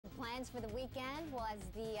headlines for the weekend was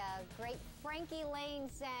the great Frankie Lane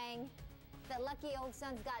sang that lucky old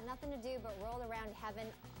son's got nothing to do but roll around heaven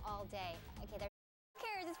all day. Okay, there. Who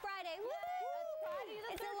cares? It's Friday. Woo!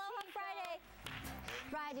 It's Aloha Friday.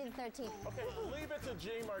 Friday the 13th. Okay, leave it to G.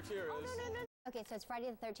 Martirez. Oh, no. Okay, so it's Friday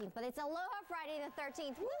the 13th, but it's Aloha Friday the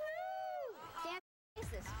 13th. Woohoo! Dan,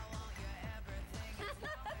 this.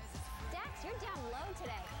 Dax, you're down low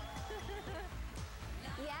today.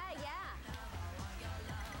 Yeah.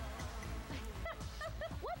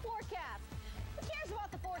 What forecast? Who cares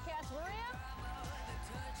about the forecast, Maria?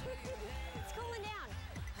 It's cooling down.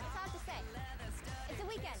 That's all I have to say. It's a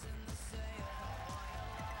weekend.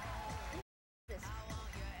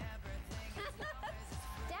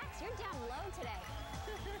 Dax, you're down low today.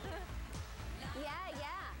 Yeah.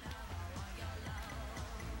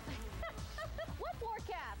 What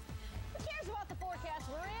forecast? Who cares about the forecast,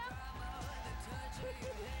 Maria?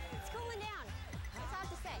 It's cooling down. That's all I have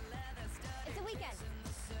to say. It's a weekend.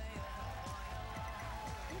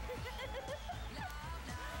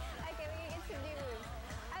 Okay, we're gonna get some news.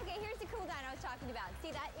 Okay, here's the cool down I was talking about.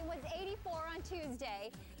 See that? It was 84 on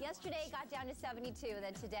Tuesday. Yesterday it got down to 72,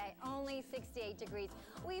 then today only 68 degrees.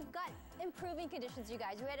 We've got improving conditions, you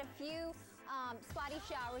guys. We had a few spotty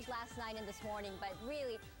showers last night and this morning, but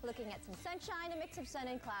really looking at some sunshine, a mix of sun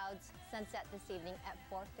and clouds. Sunset this evening at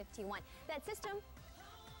 4:51. That system,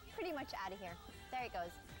 pretty much out of here. There it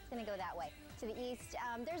goes. It's going to go that way to the east.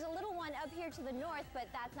 There's a little one up here to the north,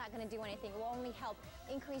 but that's not going to do anything. It will only help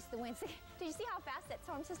increase the winds. Did you see how fast that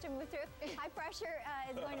storm system moved through? High pressure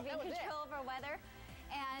is going to be in control of our weather.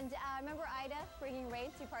 And remember Ida bringing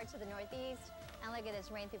rain through parts of the northeast? And look at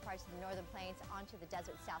this, rain through parts of the northern plains onto the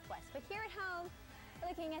desert southwest. But here at home,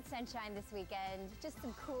 looking at sunshine this weekend, just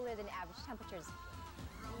some cooler than average temperatures.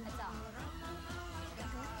 That's all.